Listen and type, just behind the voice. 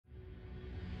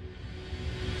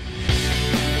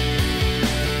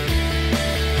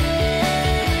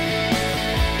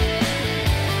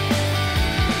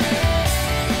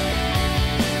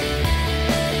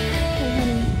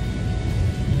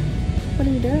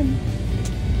one?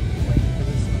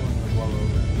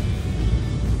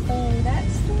 Oh,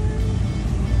 that's the one.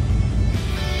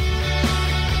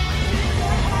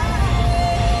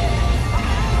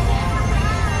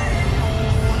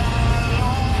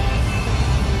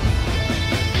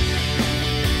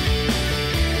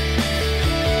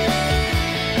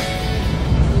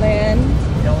 Land.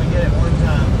 You only get it one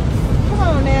time. Come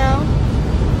on now.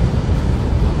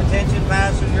 Attention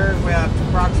passengers, we have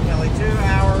approximately 2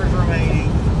 hours remaining.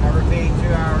 I repeat,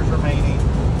 2 hours remaining.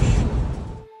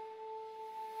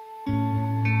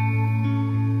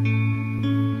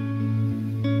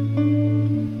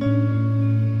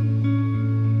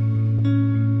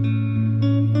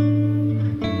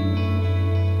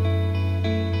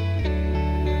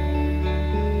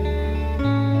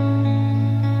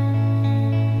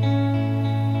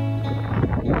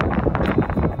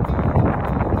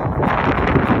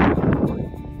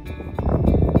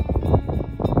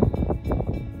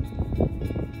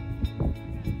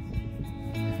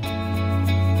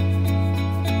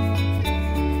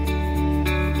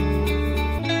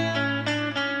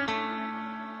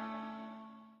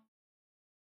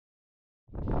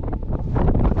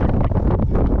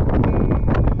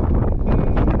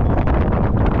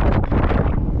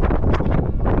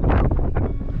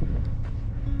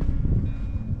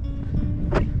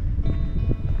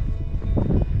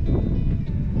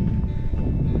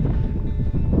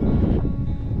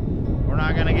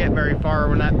 Not gonna get very far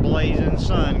when that blazing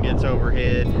sun gets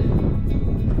overhead.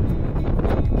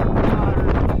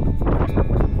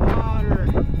 Water.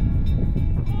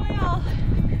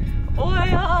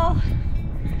 Oil.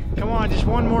 Come on, just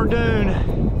one more dune.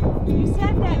 You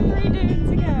said that 3 dunes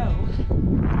ago.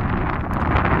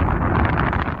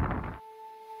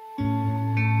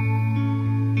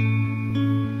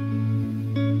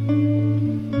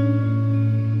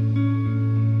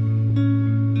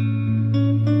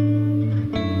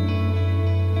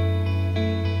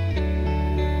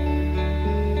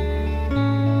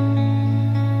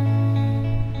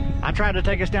 I tried to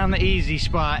take us down the easy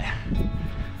spot.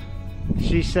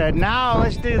 She said, no,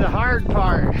 let's do the hard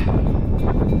part.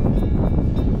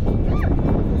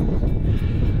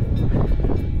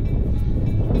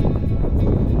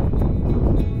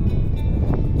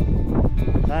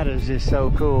 That is just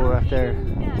so cool right there.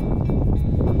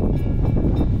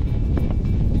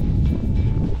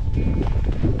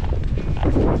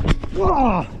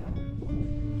 Whoa!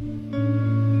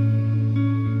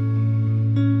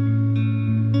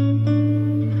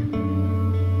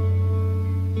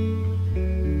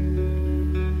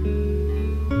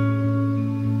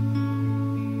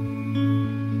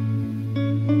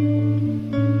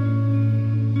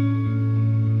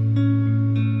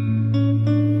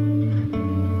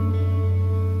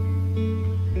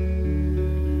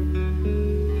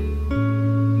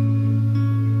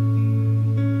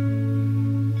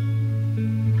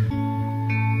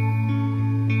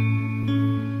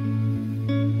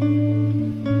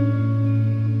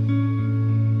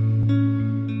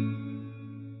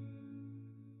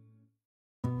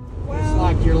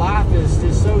 Your life is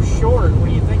just so short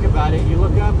when you think about it. You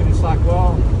look up and it's like,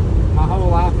 well, my whole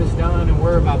life is done, and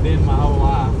where have I been my whole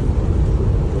life?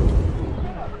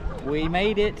 We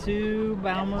made it to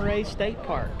Balmorhea State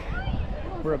Park.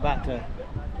 We're about to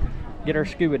get our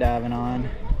scuba diving on.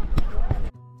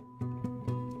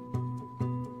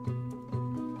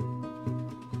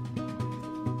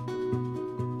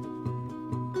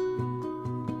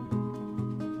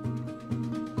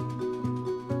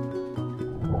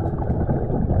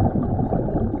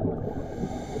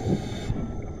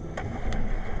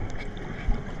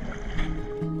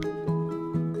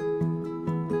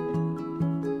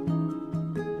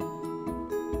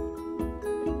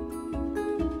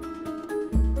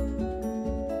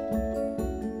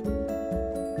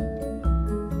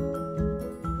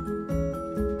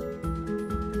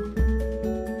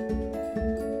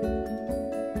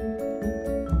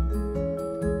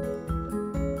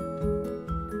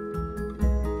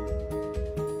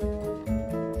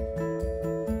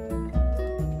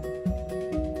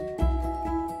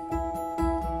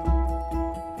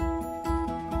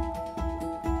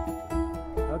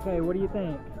 Okay, what do you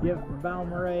think? Give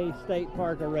Balmorhea State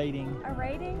Park a rating. A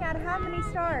rating out of how many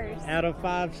stars? Out of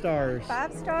 5 stars.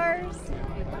 5 stars.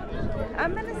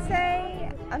 I'm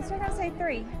still gonna say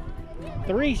 3.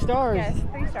 3 stars? Yes,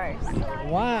 3 stars.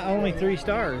 Why only 3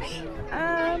 stars?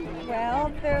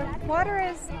 Well, the water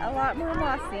is a lot more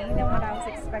mossy than what I was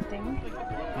expecting.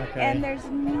 Okay. And there's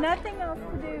nothing else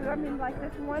to do. I mean, like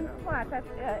this one spot, that's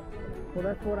it. Well,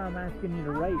 that's what I'm asking you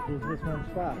to rate, is this one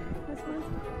spot. This one's,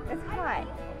 it's hot.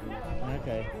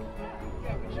 Okay.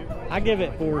 I give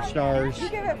it 4 stars. You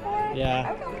give it 4?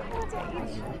 Yeah. Okay, we'll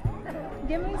take each.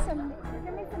 Give me some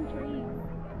trees.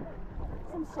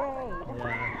 Some shade.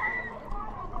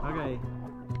 Yeah. Okay.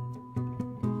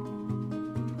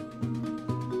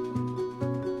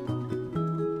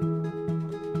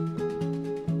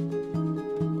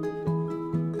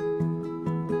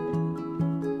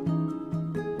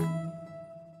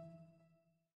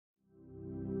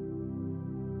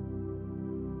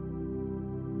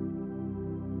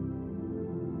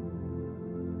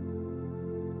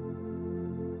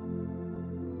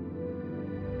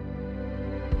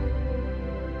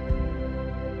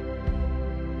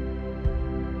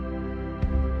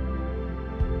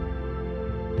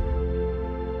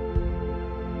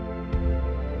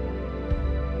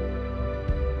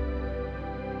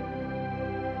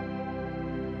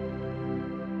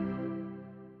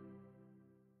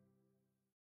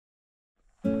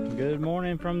 Good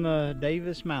morning from the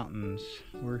Davis Mountains.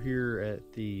 We're here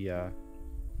at the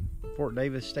Fort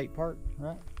Davis State Park,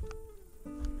 right?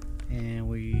 And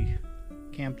we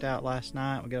camped out last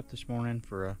night. We got up this morning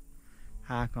for a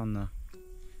hike on the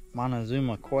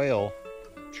Montezuma Quail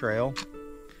Trail.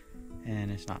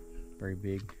 And it's not very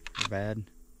big or bad.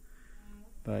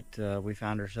 But we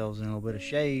found ourselves in a little bit of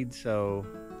shade, so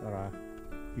thought I'd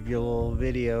give you a little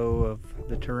video of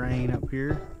the terrain up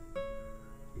here.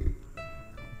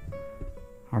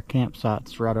 Our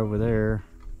campsite's right over there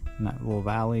in that little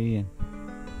valley and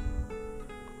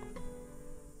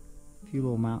a few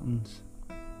little mountains.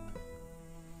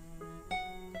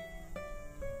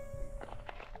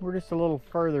 We're just a little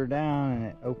further down and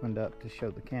it opened up to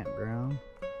show the campground.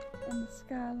 And the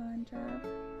Skyline Drive.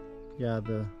 Yeah,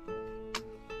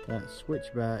 that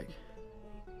switchback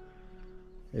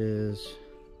is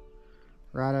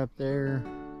right up there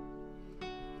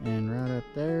and right up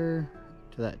there.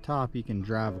 To that top, you can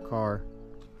drive a car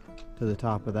to the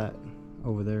top of that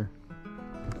over there.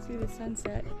 See the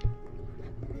sunset.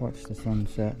 Watch the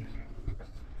sunset.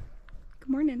 Good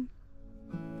morning.